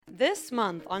This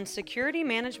month on Security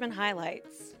Management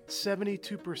Highlights.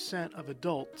 72% of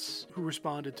adults who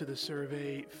responded to the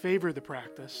survey favor the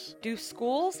practice. Do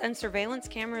schools and surveillance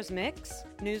cameras mix?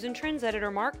 News and Trends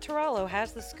editor Mark Tarallo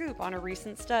has the scoop on a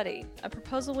recent study. A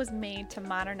proposal was made to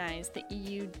modernize the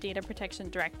EU Data Protection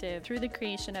Directive through the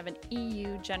creation of an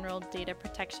EU General Data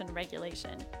Protection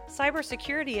Regulation.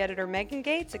 Cybersecurity editor Megan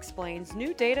Gates explains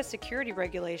new data security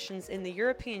regulations in the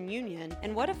European Union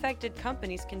and what affected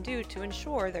companies can do to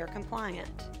ensure they're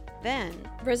compliant. Then,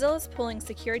 Brazil is pulling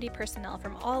security personnel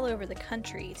from all over the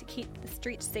country to keep the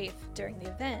streets safe during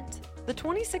the event. The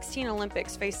 2016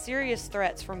 Olympics face serious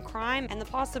threats from crime and the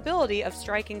possibility of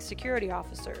striking security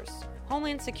officers.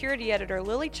 Homeland Security editor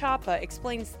Lily Chapa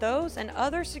explains those and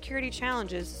other security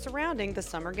challenges surrounding the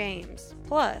Summer Games.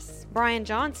 Plus, Brian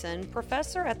Johnson,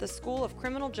 professor at the School of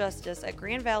Criminal Justice at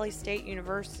Grand Valley State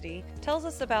University, tells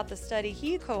us about the study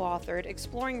he co-authored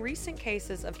exploring recent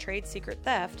cases of trade secret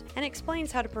theft and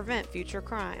explains how to prevent future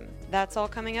crime. That's all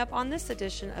coming up on this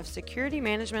edition of Security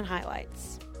Management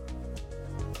Highlights.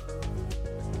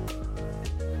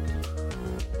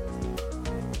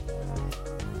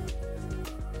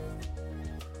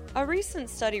 A recent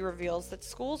study reveals that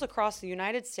schools across the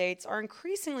United States are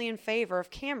increasingly in favor of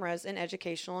cameras in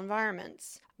educational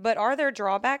environments. But are there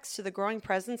drawbacks to the growing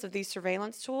presence of these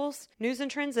surveillance tools? News and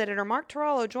Trends editor Mark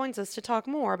Tarallo joins us to talk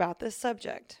more about this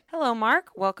subject. Hello,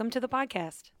 Mark. Welcome to the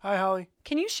podcast. Hi, Holly.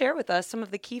 Can you share with us some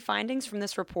of the key findings from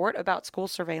this report about school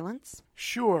surveillance?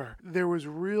 Sure. There was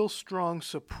real strong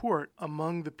support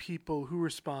among the people who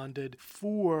responded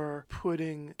for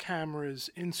putting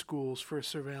cameras in schools for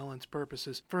surveillance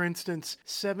purposes. For instance,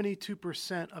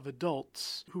 72% of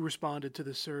adults who responded to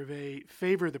the survey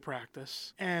favor the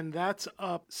practice, and that's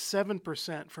up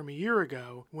 7% from a year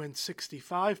ago when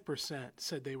 65%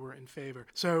 said they were in favor.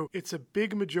 So it's a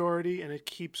big majority and it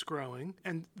keeps growing.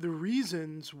 And the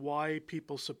reasons why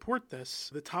people support this,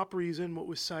 the top reason, what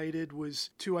was cited, was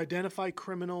to identify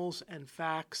criminals and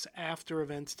facts after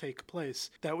events take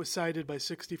place. That was cited by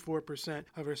 64%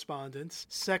 of respondents.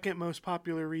 Second most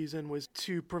popular reason was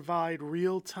to provide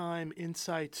real-time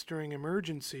insights during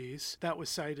emergencies. That was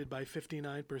cited by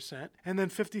 59%. And then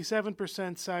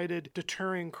 57% cited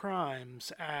deterring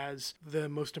crimes as the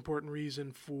most important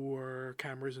reason for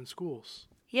cameras in schools.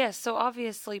 Yes, so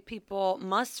obviously people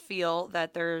must feel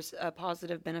that there's a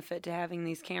positive benefit to having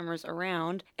these cameras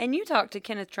around. And you talked to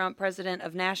Kenneth Trump, president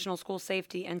of National School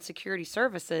Safety and Security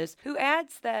Services, who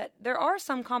adds that there are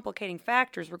some complicating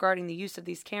factors regarding the use of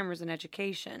these cameras in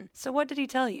education. So what did he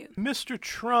tell you? Mr.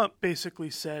 Trump basically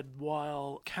said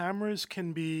while cameras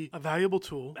can be a valuable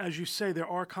tool, as you say, there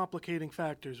are complicating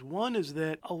factors. One is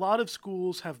that a lot of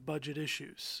schools have budget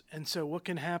issues. And so what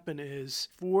can happen is,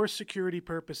 for security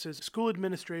purposes, school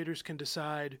administrators can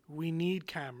decide we need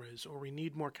cameras or we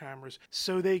need more cameras,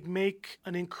 so they make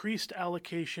an increased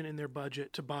allocation in their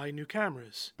budget to buy new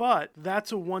cameras. But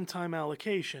that's a one-time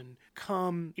allocation.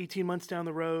 Come 18 months down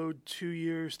the road, 2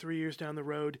 years, 3 years down the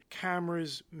road,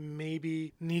 cameras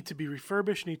maybe need to be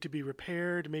refurbished, need to be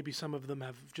repaired. Maybe some of them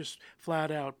have just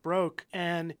flat out broke,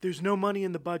 and there's no money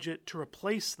in the budget to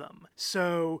replace them.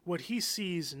 So what he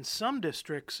sees in some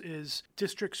districts is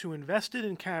districts who invested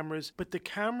in cameras, but the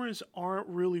cameras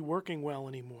aren't really working well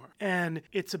anymore. And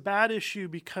it's a bad issue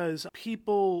because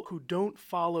people who don't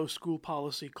follow school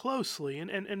policy closely,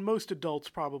 and most adults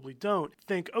probably don't,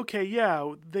 think, okay,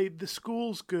 yeah, the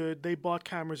school's good, they bought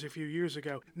cameras a few years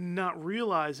ago, not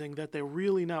realizing that they're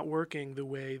really not working the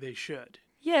way they should.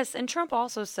 Yes, and Trump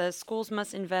also says schools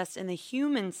must invest in the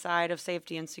human side of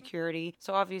safety and security.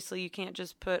 So obviously you can't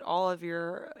just put all of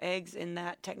your eggs in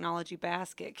that technology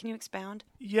basket. Can you expound?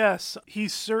 Yes,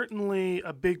 he's certainly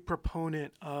a big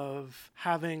proponent of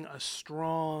having a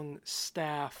strong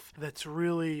staff that's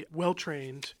really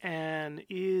well-trained and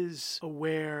is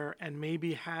aware and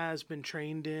maybe has been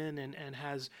trained in and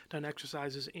has done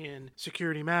exercises in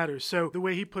security matters. So the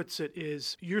way he puts it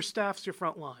is your staff's your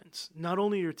front lines, not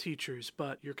only your teachers,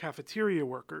 but your cafeteria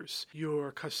workers,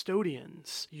 your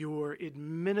custodians, your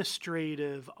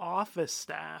administrative office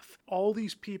staff. All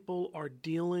these people are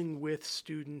dealing with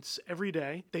students every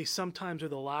day. They sometimes are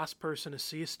the last person to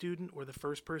see a student or the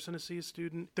first person to see a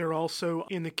student. They're also,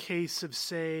 in the case of,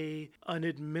 say, an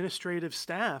administrative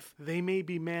staff, they may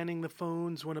be manning the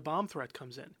phones when a bomb threat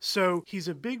comes in. So he's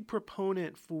a big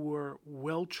proponent for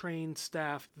well-trained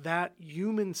staff. That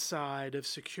human side of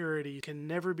security can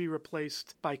never be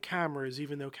replaced by cameras,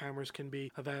 even though cameras can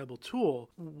be a valuable tool.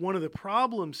 One of the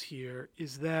problems here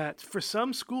is that for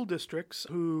some school districts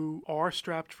who are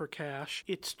strapped for cash,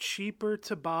 it's cheaper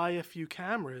to buy a few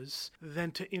cameras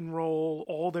than to enroll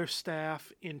all their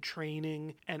staff in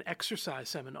training and exercise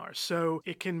seminars. So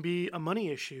it can be a money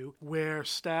issue where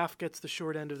staff gets the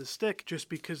short end of the stick just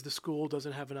because the school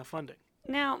doesn't have enough funding.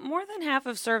 Now, more than half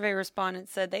of survey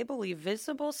respondents said they believe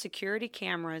visible security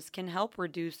cameras can help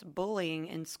reduce bullying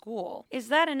in school. Is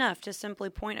that enough to simply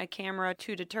point a camera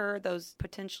to deter those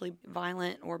potentially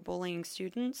violent or bullying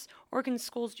students? Or can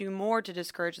schools do more to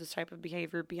discourage this type of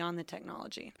behavior beyond the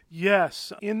technology?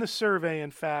 Yes. In the survey,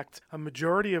 in fact, a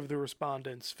majority of the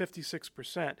respondents,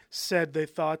 56%, said they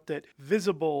thought that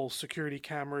visible security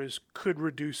cameras could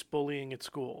reduce bullying at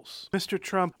schools. Mr.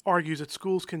 Trump argues that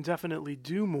schools can definitely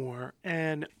do more.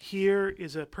 And here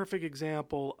is a perfect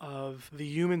example of the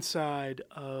human side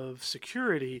of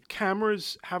security.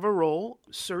 Cameras have a role.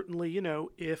 Certainly,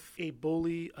 if a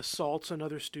bully assaults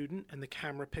another student and the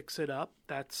camera picks it up,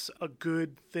 that's a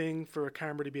good thing for a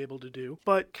camera to be able to do.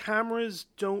 But cameras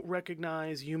don't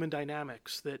recognize human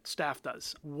dynamics that staff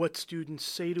does. What students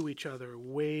say to each other,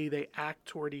 way they act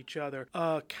toward each other.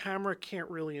 A camera can't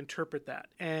really interpret that.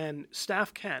 And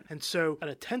staff can. And so an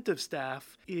attentive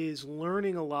staff is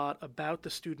learning a lot about the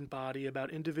student body,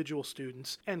 about individual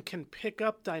students, and can pick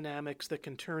up dynamics that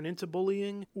can turn into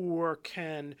bullying or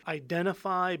can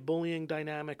identify bullying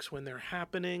dynamics when they're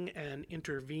happening and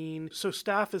intervene. So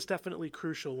staff is definitely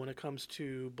crucial when it comes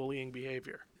to bullying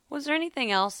behavior. Was there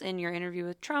anything else in your interview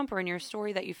with Trump or in your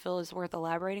story that you feel is worth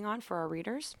elaborating on for our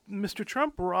readers? Mr.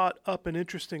 Trump brought up an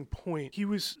interesting point. He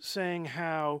was saying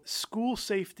how school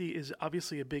safety is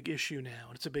obviously a big issue now,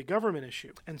 and it's a big government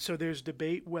issue. And so there's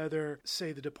debate whether,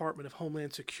 say, the Department of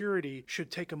Homeland Security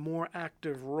should take a more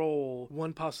active role.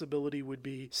 One possibility would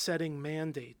be setting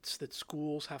mandates that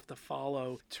schools have to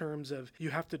follow in terms of you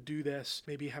have to do this,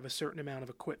 maybe have a certain amount of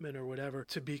equipment or whatever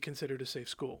to be considered a safe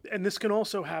school. And this can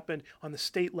also happen on the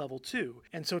state level too.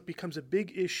 And so it becomes a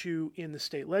big issue in the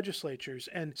state legislatures.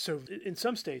 And so in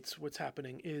some states, what's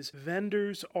happening is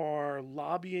vendors are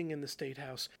lobbying in the state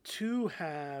house to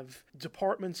have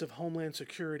departments of Homeland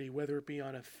Security, whether it be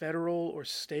on a federal or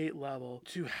state level,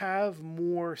 to have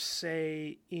more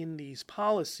say in these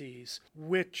policies,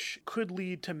 which could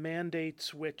lead to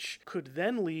mandates, which could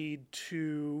then lead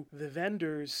to the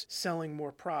vendors selling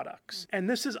more products. And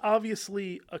this is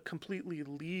obviously a completely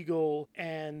legal,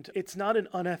 and it's not an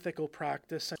unethical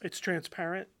practice. It's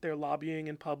transparent. They're lobbying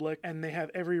in public, and they have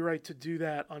every right to do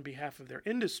that on behalf of their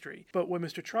industry. But what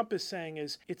Mr. Trump is saying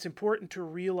is it's important to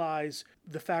realize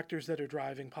the factors that are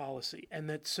driving policy, and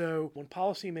that so when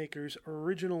policymakers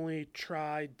originally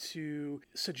tried to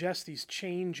suggest these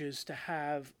changes to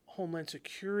have Homeland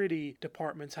Security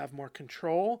departments have more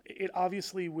control, it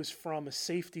obviously was from a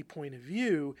safety point of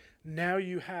view. Now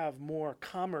you have more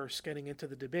commerce getting into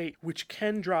the debate, which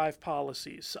can drive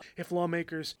policies if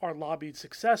lawmakers are lobbied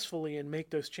successfully and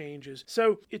make those changes.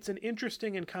 So it's an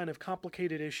interesting and kind of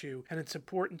complicated issue, and it's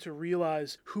important to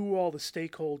realize who all the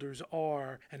stakeholders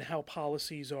are and how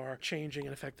policies are changing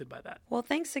and affected by that. Well,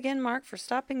 thanks again, Mark, for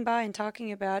stopping by and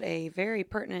talking about a very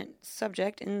pertinent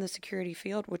subject in the security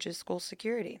field, which is school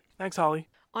security. Thanks, Holly.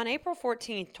 On April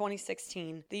 14,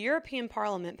 2016, the European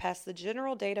Parliament passed the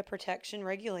General Data Protection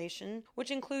Regulation, which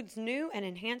includes new and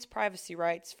enhanced privacy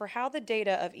rights for how the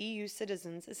data of EU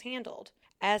citizens is handled.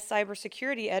 As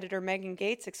cybersecurity editor Megan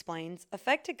Gates explains,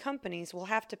 affected companies will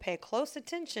have to pay close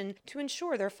attention to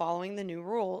ensure they're following the new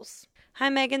rules. Hi,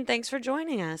 Megan. Thanks for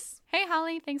joining us. Hey,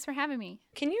 Holly. Thanks for having me.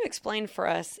 Can you explain for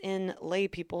us, in lay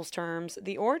people's terms,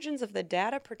 the origins of the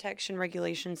data protection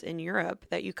regulations in Europe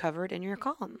that you covered in your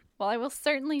column? Well, I will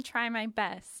certainly try my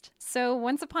best. So,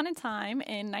 once upon a time,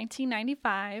 in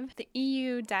 1995, the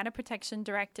EU Data Protection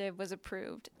Directive was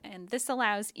approved, and this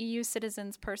allows EU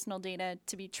citizens' personal data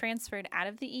to be transferred out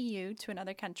of the EU to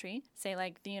another country, say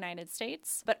like the United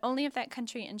States, but only if that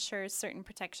country ensures certain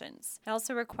protections. It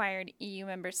also required EU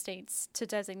member states to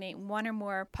designate one or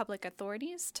more public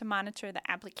authorities to monitor the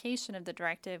application of the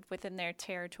directive within their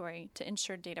territory to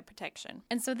ensure data protection.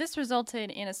 And so this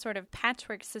resulted in a sort of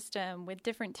patchwork system with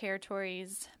different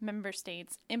territories, member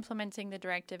states implementing the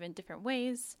directive in different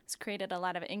ways. It's created a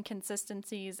lot of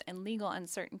inconsistencies and legal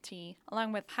uncertainty,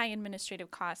 along with high administrative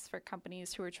costs for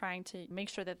companies who were trying to make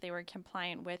sure that they were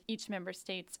compliant with each member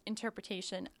state's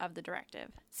interpretation of the directive.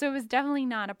 So it was definitely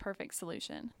not a perfect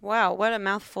solution. Wow, what a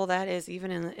mouthful that is,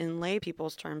 even in lay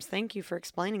people's terms. Thank you for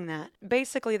explaining that.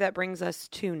 Basically, that brings us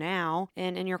to now.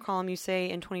 And in your column, you say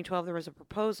in 2012 there was a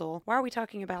proposal. Why are we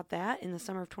talking about that in the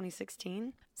summer of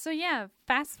 2016? So yeah,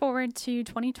 fast forward to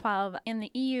 2012, and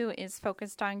the EU is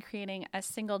focused on creating a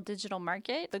single digital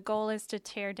market. The goal is to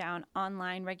tear down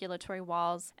online regulatory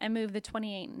walls and move the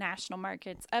 28 national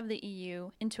markets of the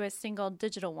EU into a single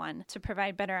digital one to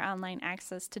provide better online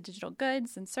access to digital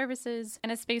goods and services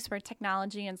and a space where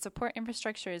technology and support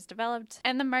infrastructure is developed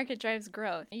and the market drives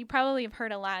growth. You probably have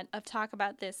heard a lot of talk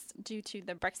about this due to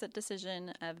the Brexit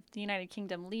decision of the United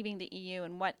Kingdom leaving the EU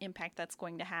and what impact that's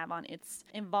going to have on its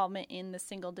involvement in the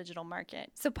single digital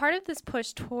market. So part of this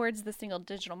push towards the single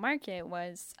digital market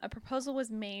was a proposal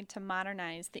was made to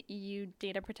modernize the EU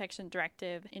Data Protection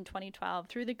Directive in 2012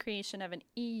 through the creation of an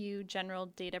EU General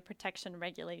Data Protection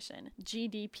Regulation,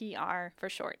 GDPR for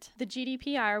short. The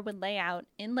GDPR would lay out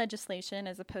in legislation,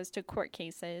 as opposed to court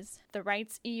cases, the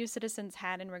rights EU citizens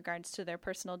had in regards to their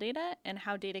personal data and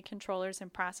how data controllers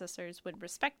and processors would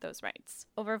respect those rights.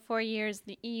 Over 4 years,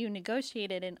 the EU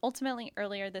negotiated and ultimately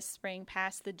earlier this spring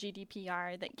passed the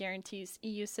GDPR that guarantees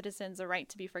EU citizens a right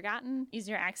to be forgotten,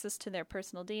 easier access to their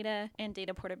personal data, and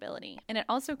data portability. And it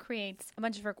also creates a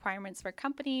bunch of requirements for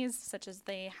companies, such as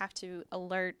they have to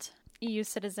alert EU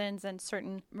citizens and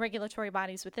certain regulatory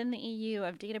bodies within the EU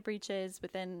of data breaches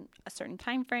within a certain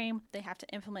time frame. They have to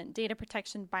implement data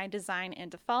protection by design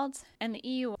and default. And the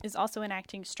EU is also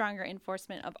enacting stronger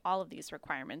enforcement of all of these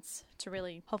requirements to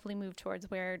really hopefully move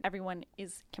towards where everyone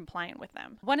is compliant with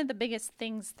them. One of the biggest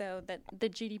things, though, that the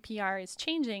GDPR is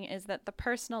changing is that the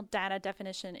personal data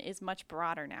definition is much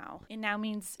broader now. It now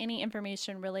means any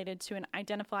information related to an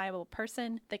identifiable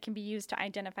person that can be used to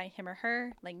identify him or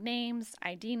her, like names,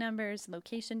 ID numbers,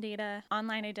 location data,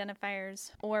 online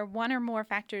identifiers, or one or more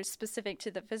factors specific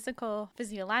to the physical,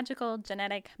 physiological,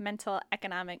 genetic, mental,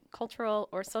 economic, cultural,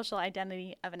 or social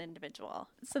identity of an individual.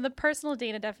 So the personal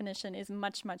data definition is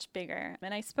much, much bigger.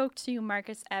 And I spoke to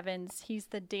Marcus Evans. He's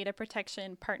the data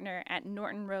protection partner at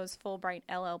Norton Rose Fulbright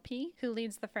LLP, who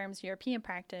leads the firm's European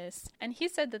practice. And he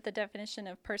said that the definition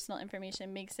of personal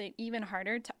information makes it even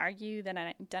harder to argue that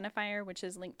an identifier which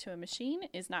is linked to a machine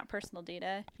is not personal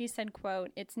data. He said,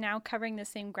 quote, "It's now covering the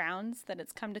same grounds that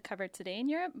it's come to cover today in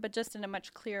Europe, but just in a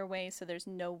much clearer way, so there's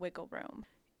no wiggle room."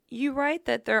 You write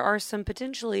that there are some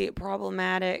potentially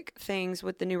problematic things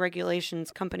with the new regulations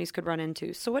companies could run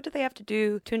into. So what do they have to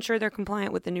do to ensure they're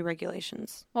compliant with the new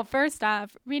regulations? Well, first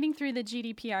off, reading through the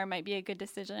GDPR might be a good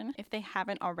decision if they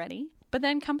haven't already. But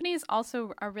then companies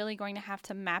also are really going to have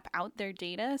to map out their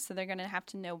data. So they're going to have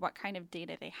to know what kind of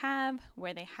data they have,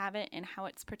 where they have it, and how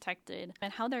it's protected,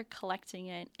 and how they're collecting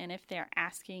it, and if they're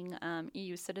asking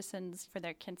EU citizens for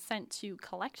their consent to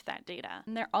collect that data.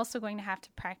 And they're also going to have to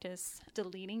practice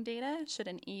deleting data should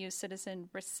an EU citizen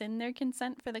rescind their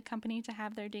consent for the company to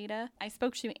have their data. I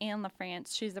spoke to Anne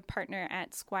LaFrance. She's a partner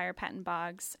at Squire Patton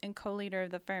Boggs and co-leader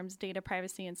of the firm's data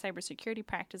privacy and cybersecurity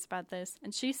practice about this.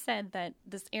 And she said that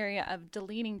this area of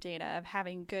deleting data, of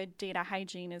having good data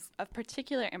hygiene, is of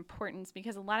particular importance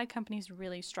because a lot of companies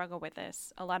really struggle with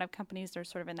this. A lot of companies are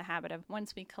sort of in the habit of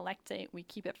once we collect it, we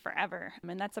keep it forever.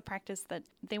 And that's a practice that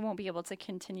they won't be able to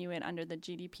continue it under the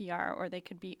GDPR, or they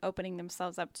could be opening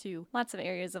themselves up to lots of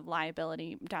areas of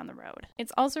liability down the road.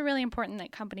 It's also really important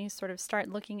that companies sort of start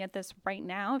looking at this right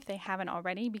now if they haven't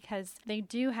already, because they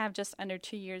do have just under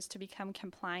 2 years to become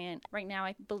compliant. Right now,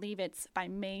 I believe it's by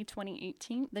May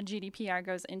 2018, the GDPR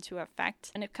goes into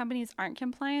effect. And if companies aren't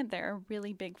compliant, there are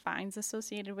really big fines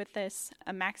associated with this.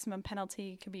 A maximum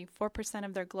penalty could be 4%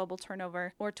 of their global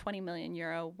turnover or 20 million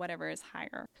euro, whatever is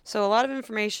higher. So a lot of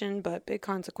information, but big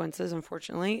consequences,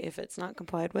 unfortunately, if it's not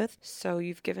complied with. So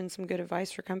you've given some good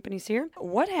advice for companies here.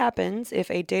 What happens if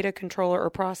a data controller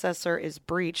or processor is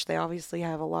breached? They obviously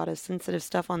have a lot of sensitive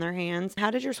stuff on their hands.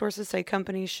 How did your sources say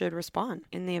companies should respond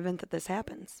in the event that this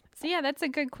happens? So yeah, that's a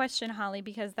good question, Holly,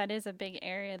 because that is a big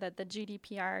area that the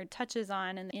GDPR touches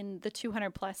on. And in the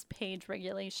 200 plus page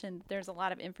regulation, there's a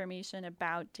lot of information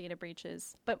about data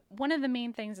breaches. But one of the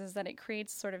main things is that it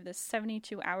creates sort of this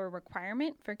 72-hour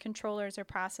requirement for controllers or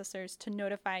processors to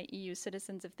notify EU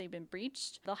citizens if they've been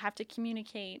breached. They'll have to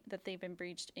communicate that they've been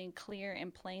breached in clear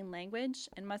and plain language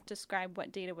and must describe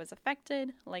what data was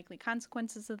affected, likely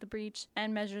consequences of the breach,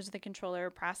 and measures the controller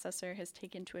or processor has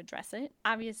taken to address it.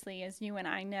 Obviously, as you and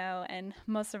I know, and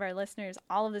most of our listeners,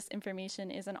 all of this information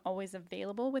isn't always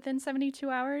available within 72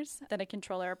 hours that a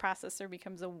controller or processor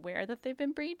becomes aware that they've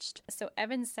been breached. So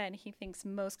Evans said he thinks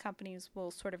most companies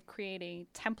will sort of create a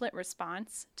template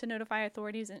response to notify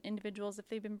authorities and individuals if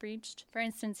they've been breached. For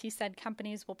instance, he said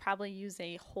companies will probably use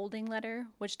a holding letter,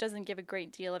 which doesn't give a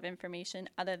great deal of information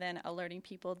other than alerting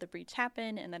people the breach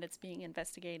happened and that it's being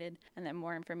investigated, and that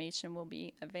more information will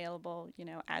be available,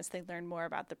 as they learn more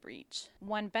about the breach.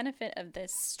 One benefit of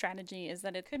this strategy is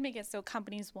that it could make it so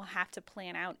companies will have to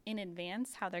plan out in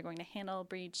advance how they're they're going to handle a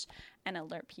breach and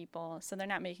alert people. So they're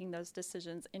not making those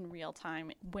decisions in real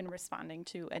time when responding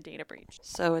to a data breach.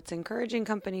 So it's encouraging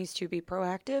companies to be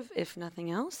proactive, if nothing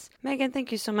else. Megan,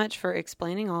 thank you so much for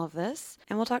explaining all of this,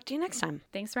 and we'll talk to you next time.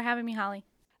 Thanks for having me, Holly.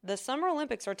 The Summer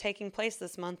Olympics are taking place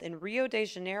this month in Rio de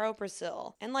Janeiro,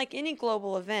 Brazil. And like any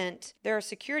global event, there are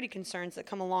security concerns that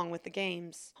come along with the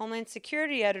Games. Homeland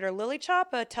Security editor Lily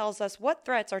Chapa tells us what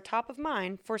threats are top of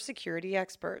mind for security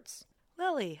experts.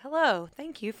 Lily, hello.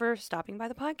 Thank you for stopping by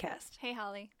the podcast. Hey,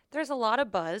 Holly. There's a lot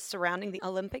of buzz surrounding the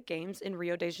Olympic Games in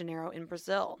Rio de Janeiro in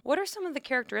Brazil. What are some of the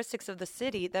characteristics of the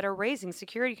city that are raising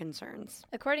security concerns?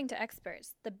 According to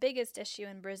experts, the biggest issue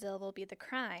in Brazil will be the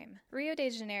crime. Rio de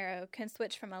Janeiro can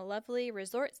switch from a lovely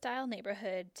resort-style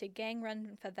neighborhood to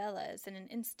gang-run favelas in an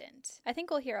instant. I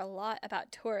think we'll hear a lot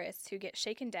about tourists who get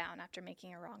shaken down after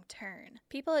making a wrong turn.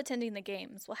 People attending the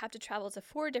Games will have to travel to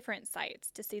 4 different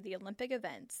sites to see the Olympic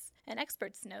events, and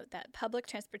experts note that public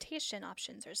transportation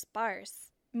options are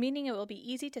sparse, meaning it will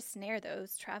be easy to snare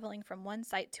those traveling from one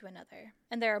site to another.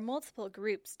 And there are multiple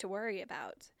groups to worry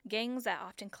about. Gangs that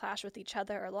often clash with each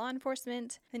other or law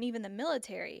enforcement, and even the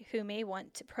military, who may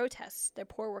want to protest their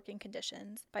poor working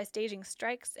conditions by staging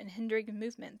strikes and hindering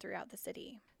movement throughout the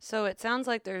city. So it sounds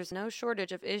like there's no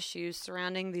shortage of issues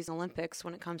surrounding these Olympics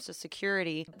when it comes to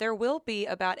security. There will be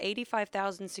about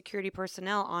 85,000 security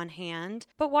personnel on hand.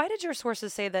 But why did your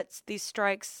sources say that these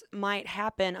strikes might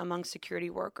happen among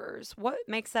security workers? What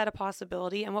makes that a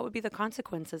possibility, and what would be the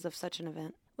consequences of such an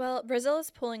event? Well, Brazil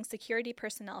is pulling security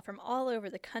personnel from all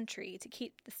over the country to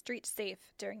keep the streets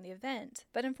safe during the event.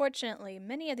 But unfortunately,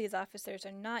 many of these officers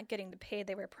are not getting the pay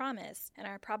they were promised and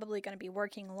are probably going to be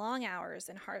working long hours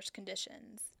in harsh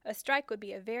conditions. A strike would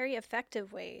be a very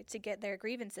effective way to get their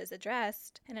grievances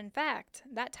addressed, and in fact,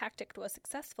 that tactic was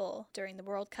successful during the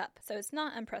World Cup, so it's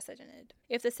not unprecedented.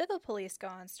 If the civil police go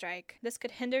on strike, this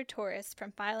could hinder tourists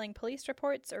from filing police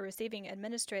reports or receiving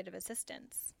administrative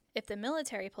assistance. If the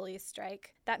military police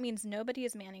strike, that means nobody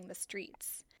is manning the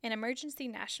streets. An emergency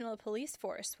national police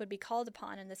force would be called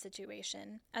upon in this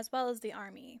situation, as well as the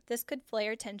army. This could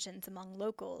flare tensions among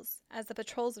locals, as the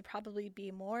patrols would probably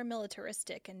be more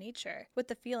militaristic in nature, with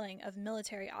the feeling of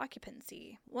military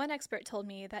occupancy. One expert told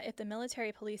me that if the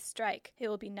military police strike, it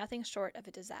will be nothing short of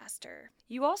a disaster.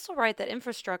 You also write that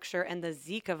infrastructure and the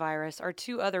Zika virus are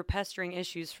 2 other pestering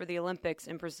issues for the Olympics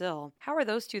in Brazil. How are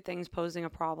those 2 things posing a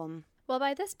problem? Well,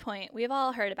 by this point, we've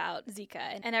all heard about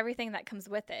Zika and everything that comes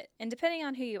with it. And depending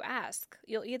on who you ask,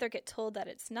 you'll either get told that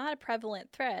it's not a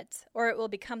prevalent threat, or it will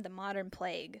become the modern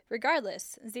plague.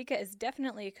 Regardless, Zika is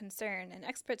definitely a concern, and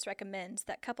experts recommend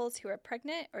that couples who are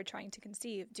pregnant or trying to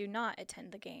conceive do not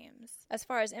attend the Games. As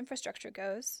far as infrastructure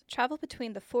goes, travel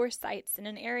between the 4 sites in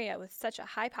an area with such a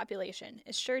high population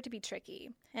is sure to be tricky,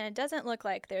 and it doesn't look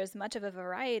like there's much of a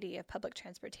variety of public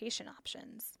transportation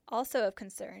options. Also of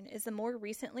concern is the more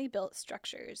recently built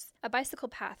structures. A bicycle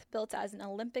path built as an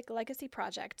Olympic legacy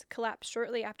project collapsed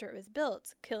shortly after it was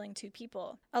built, killing 2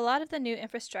 people. A lot of the new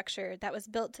infrastructure that was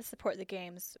built to support the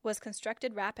Games was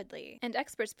constructed rapidly, and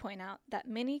experts point out that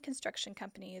many construction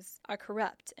companies are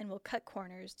corrupt and will cut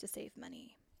corners to save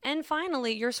money. And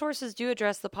finally, your sources do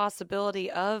address the possibility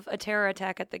of a terror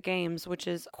attack at the Games, which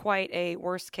is quite a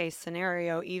worst-case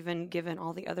scenario, even given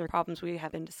all the other problems we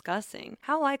have been discussing.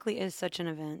 How likely is such an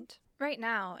event? Right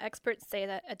now, experts say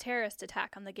that a terrorist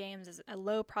attack on the Games is a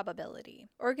low probability.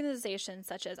 Organizations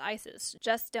such as ISIS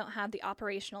just don't have the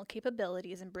operational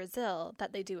capabilities in Brazil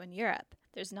that they do in Europe.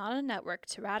 There's not a network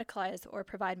to radicalize or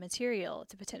provide material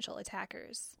to potential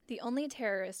attackers. The only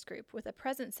terrorist group with a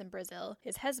presence in Brazil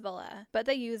is Hezbollah, but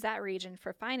they use that region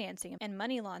for financing and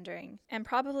money laundering, and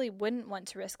probably wouldn't want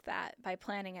to risk that by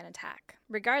planning an attack.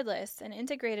 Regardless, an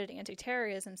integrated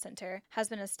anti-terrorism center has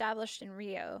been established in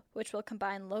Rio, which will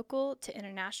combine local to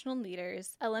international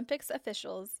leaders, Olympics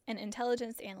officials, and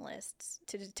intelligence analysts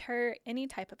to deter any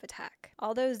type of attack.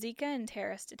 Although Zika and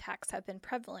terrorist attacks have been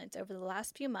prevalent over the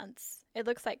last few months, it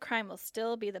looks like crime will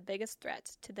still be the biggest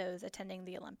threat to those attending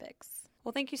the Olympics.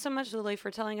 Well, thank you so much, Lily,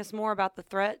 for telling us more about the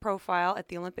threat profile at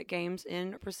the Olympic Games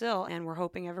in Brazil, and we're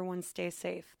hoping everyone stays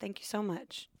safe. Thank you so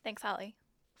much. Thanks, Holly.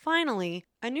 Finally,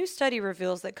 a new study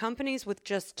reveals that companies with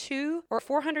just 2 or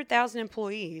 400,000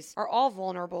 employees are all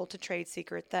vulnerable to trade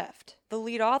secret theft. The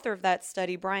lead author of that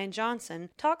study, Brian Johnson,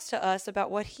 talks to us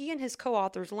about what he and his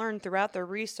co-authors learned throughout their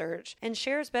research and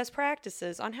shares best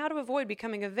practices on how to avoid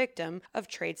becoming a victim of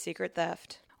trade secret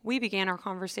theft. We began our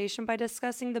conversation by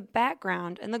discussing the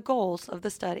background and the goals of the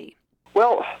study.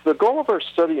 Well, the goal of our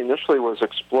study initially was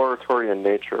exploratory in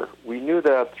nature. We knew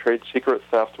that trade secret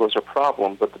theft was a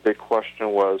problem, but the big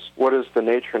question was, what is the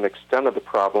nature and extent of the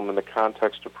problem in the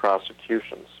context of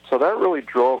prosecutions? So that really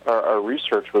drove our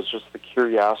research, was just the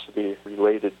curiosity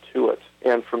related to it.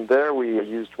 And from there, we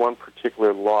used one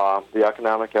particular law, the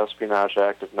Economic Espionage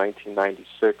Act of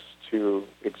 1996, to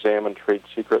examine trade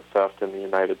secret theft in the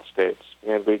United States.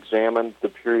 And we examined the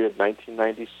period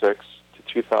 1996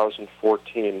 to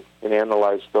 2014 and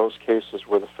analyzed those cases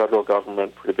where the federal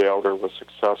government prevailed or was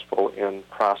successful in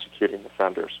prosecuting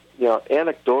offenders. You know,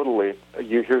 anecdotally,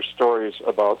 you hear stories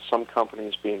about some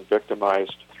companies being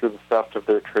victimized through the theft of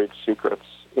their trade secrets.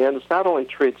 And it's not only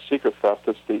trade secret theft,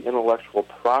 it's the intellectual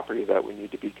property that we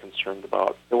need to be concerned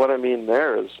about. And what I mean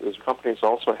there is companies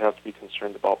also have to be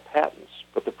concerned about patents.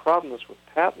 But the problem is with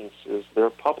patents is they're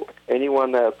public.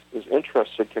 Anyone that is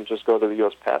interested can just go to the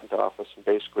U.S. Patent Office and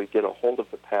basically get a hold of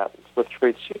the patent. With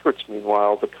trade secrets,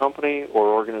 meanwhile, the company or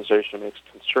organization makes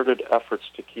concerted efforts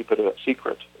to keep it a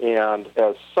secret. And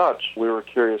as such, we were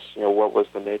curious, what was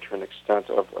the nature and extent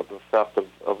of the theft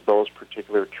of those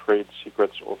particular trade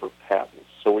secrets over patents.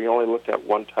 So we only looked at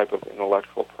one type of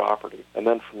intellectual property. And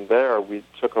then from there, we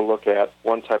took a look at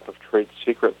one type of trade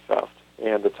secret theft.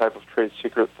 And the type of trade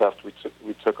secret theft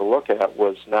we took a look at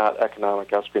was not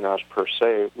economic espionage per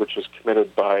se, which is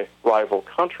committed by rival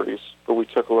countries, but we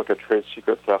took a look at trade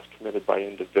secret theft committed by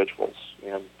individuals,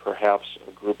 and perhaps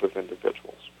a group of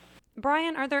individuals.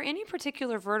 Brian, are there any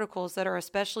particular verticals that are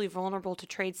especially vulnerable to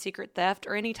trade secret theft,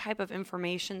 or any type of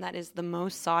information that is the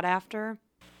most sought after?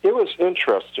 It was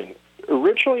interesting.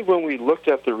 Originally, when we looked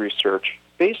at the research,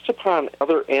 based upon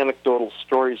other anecdotal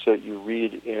stories that you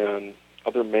read in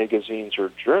other magazines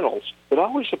or journals, it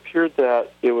always appeared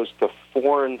that it was the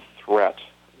foreign threat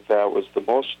that was the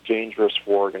most dangerous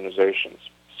for organizations.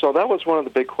 So that was one of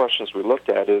the big questions we looked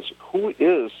at, is who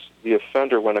is the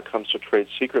offender when it comes to trade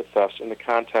secret thefts in the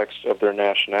context of their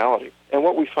nationality? And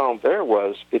what we found there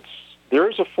was there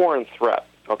is a foreign threat.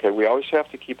 Okay, we always have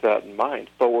to keep that in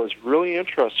mind. But what was really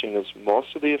interesting is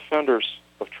most of the offenders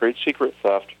of trade secret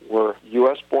theft were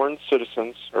U.S.-born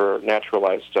citizens or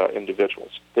naturalized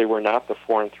individuals. They were not the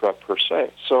foreign threat per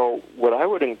se. So what I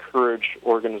would encourage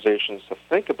organizations to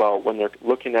think about when they're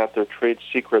looking at their trade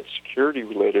secret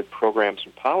security-related programs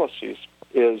and policies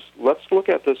is, let's look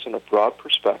at this in a broad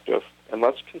perspective, and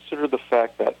let's consider the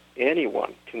fact that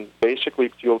anyone can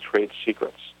basically steal trade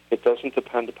secrets. It doesn't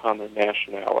depend upon their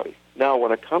nationality. Now,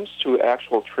 when it comes to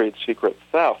actual trade secret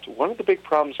theft, one of the big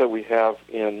problems that we have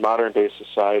in modern-day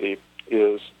society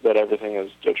is that everything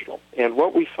is digital. And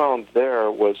what we found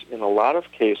there was, in a lot of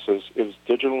cases, it was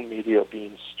digital media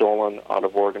being stolen out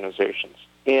of organizations.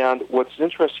 And what's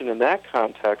interesting in that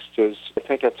context is, I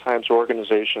think at times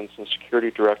organizations and security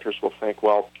directors will think,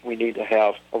 well, we need to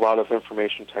have a lot of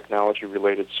information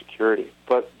technology-related security.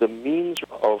 But the means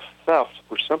of theft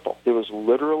were simple. It was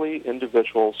literally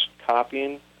individuals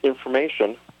copying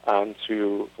information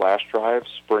onto flash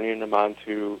drives, burning them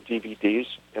onto DVDs,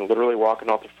 and literally walking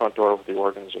out the front door of the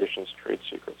organization's trade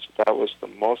secrets. That was the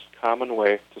most common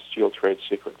way to steal trade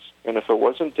secrets. And if it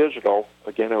wasn't digital,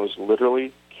 again, it was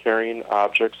literally carrying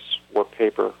objects or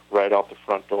paper right out the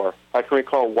front door. I can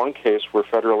recall one case where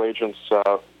federal agents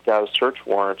got a search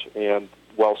warrant, and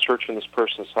while searching this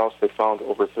person's house, they found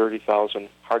over 30,000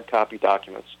 hard copy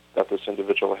documents that this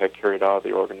individual had carried out of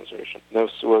the organization. And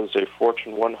this was a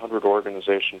Fortune 100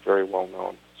 organization, very well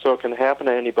known. So it can happen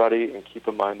to anybody, and keep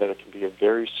in mind that it can be a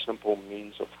very simple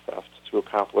means of theft to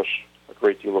accomplish a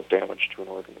great deal of damage to an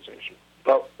organization.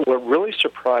 But what really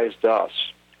surprised us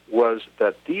was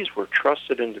that these were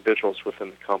trusted individuals within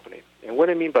the company. And what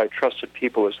I mean by trusted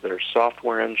people is they're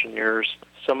software engineers.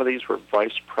 Some of these were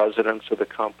vice presidents of the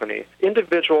company.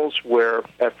 Individuals where,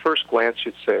 at first glance,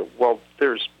 you'd say, well,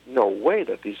 there's no way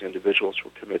that these individuals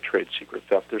would commit trade secret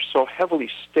theft. They're so heavily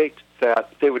staked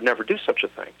that they would never do such a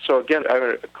thing. So again, I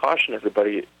would caution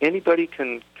everybody, anybody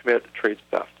can commit trade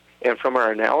theft. And from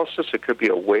our analysis, it could be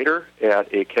a waiter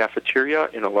at a cafeteria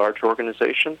in a large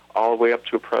organization, all the way up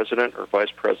to a president or vice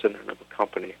president of a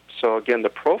company. So again, the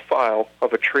profile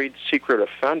of a trade secret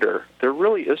offender, there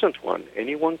really isn't one.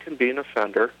 Anyone can be an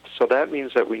offender. So that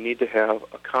means that we need to have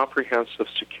a comprehensive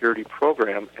security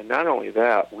program. And not only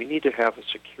that, we need to have a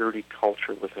security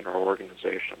culture within our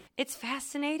organization. It's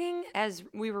fascinating, as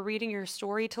we were reading your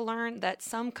story, to learn that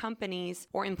some companies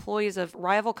or employees of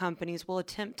rival companies will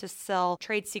attempt to sell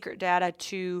trade secret data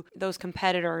to those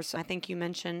competitors. I think you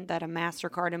mentioned that a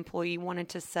MasterCard employee wanted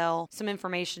to sell some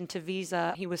information to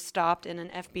Visa. He was stopped in an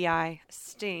FBI FBI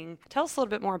sting. Tell us a little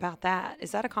bit more about that.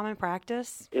 Is that a common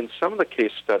practice? In some of the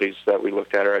case studies that we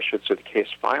looked at, or I should say the case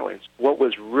filings, what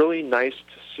was really nice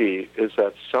to see is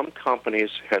that some companies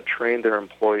had trained their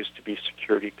employees to be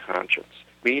security conscious,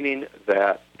 meaning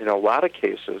that in a lot of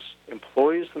cases,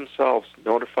 employees themselves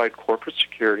notified corporate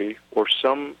security or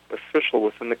some official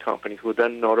within the company who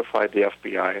then notified the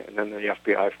FBI, and then the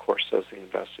FBI, of course, does the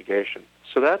investigation.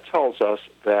 So that tells us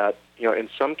that, in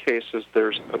some cases,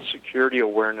 there's a security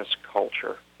awareness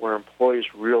culture where employees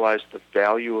realize the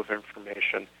value of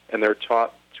information, and they're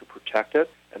taught to protect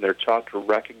it, and they're taught to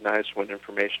recognize when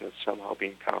information is somehow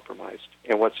being compromised.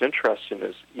 And what's interesting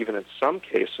is even in some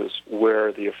cases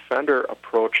where the offender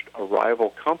approached a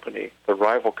rival company, the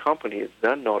rival company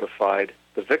then notified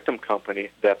the victim company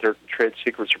that their trade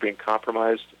secrets are being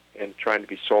compromised and trying to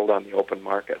be sold on the open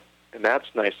market. And that's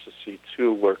nice to see,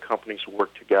 too, where companies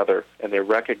work together and they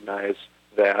recognize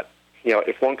that,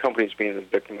 if one company is being the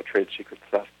victim of trade secret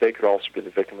theft, they could also be the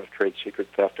victim of trade secret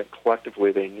theft, and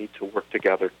collectively they need to work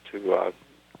together to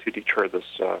deter this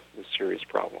serious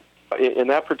problem. In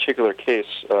that particular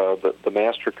case, the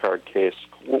MasterCard case,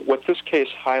 what this case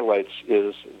highlights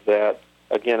is that,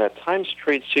 again, at times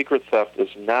trade secret theft is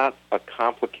not a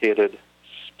complicated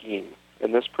scheme.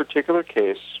 In this particular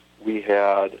case, we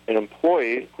had an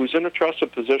employee who's in a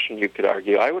trusted position, you could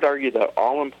argue. I would argue that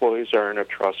all employees are in a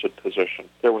trusted position.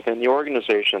 They're within the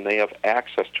organization. They have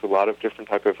access to a lot of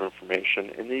different type of information.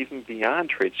 And even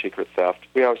beyond trade secret theft,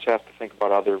 we always have to think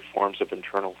about other forms of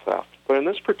internal theft. But in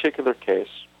this particular case,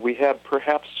 we had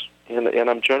perhaps, and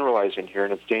I'm generalizing here,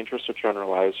 and it's dangerous to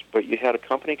generalize, but you had a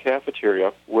company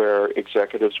cafeteria where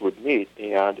executives would meet,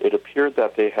 and it appeared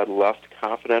that they had left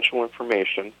confidential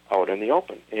information out in the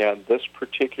open. And this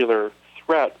particular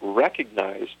threat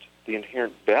recognized the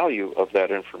inherent value of that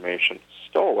information,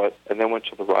 stole it, and then went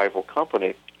to the rival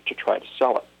company to try to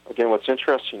sell it. Again, what's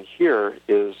interesting here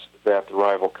is that the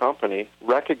rival company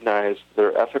recognized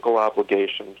their ethical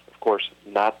obligation, of course,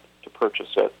 not to purchase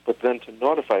it, but then to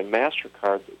notify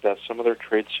MasterCard that some of their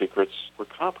trade secrets were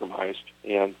compromised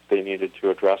and they needed to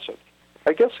address it.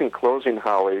 I guess in closing,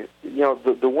 Holly,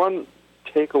 the one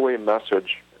takeaway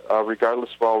message, regardless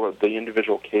of all of the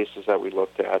individual cases that we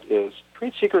looked at, is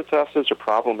trade secret theft is a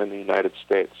problem in the United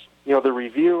States. The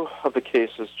review of the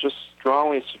cases just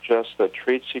strongly suggests that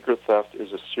trade secret theft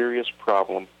is a serious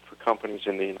problem for companies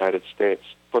in the United States.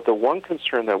 But the one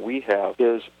concern that we have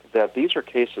is that these are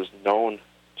cases known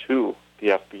to the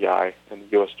FBI and the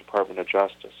U.S. Department of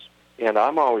Justice. And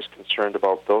I'm always concerned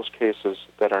about those cases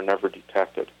that are never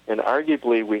detected. And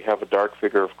arguably, we have a dark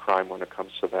figure of crime when it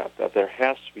comes to that there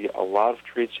has to be a lot of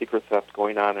trade secret theft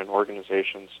going on in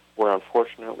organizations where,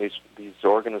 unfortunately, these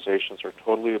organizations are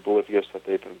totally oblivious that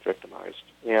they've been victimized.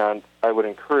 And I would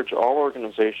encourage all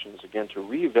organizations, again, to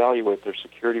reevaluate their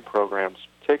security programs.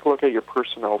 Take a look at your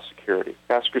personnel security.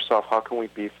 Ask yourself, how can we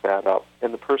beef that up?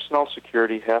 And the personnel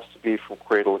security has to be from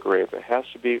cradle to grave. It has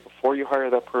to be before you hire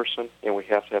that person, and we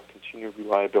have to have continued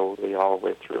reliability all the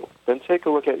way through. Then take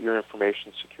a look at your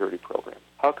information security program.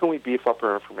 How can we beef up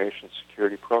our information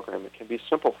security program? It can be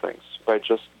simple things by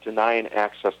just denying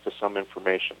access to some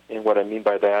information. And what I mean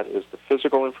by that is the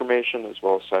physical information as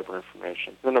well as cyber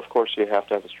information. Then, of course, you have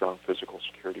to have a strong physical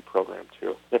security program,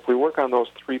 too. If we work on those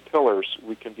three pillars,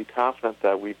 we can be confident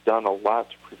that we've done a lot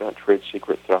to prevent trade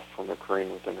secret theft from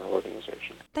occurring within our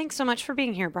organization. Thanks so much for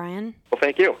being here, Brian. Well,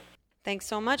 thank you. Thanks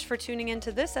so much for tuning in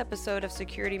to this episode of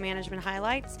Security Management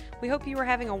Highlights. We hope you are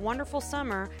having a wonderful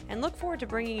summer and look forward to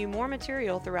bringing you more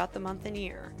material throughout the month and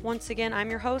year. Once again, I'm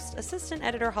your host, Assistant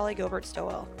Editor Holly Gilbert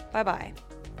Stowell. Bye-bye.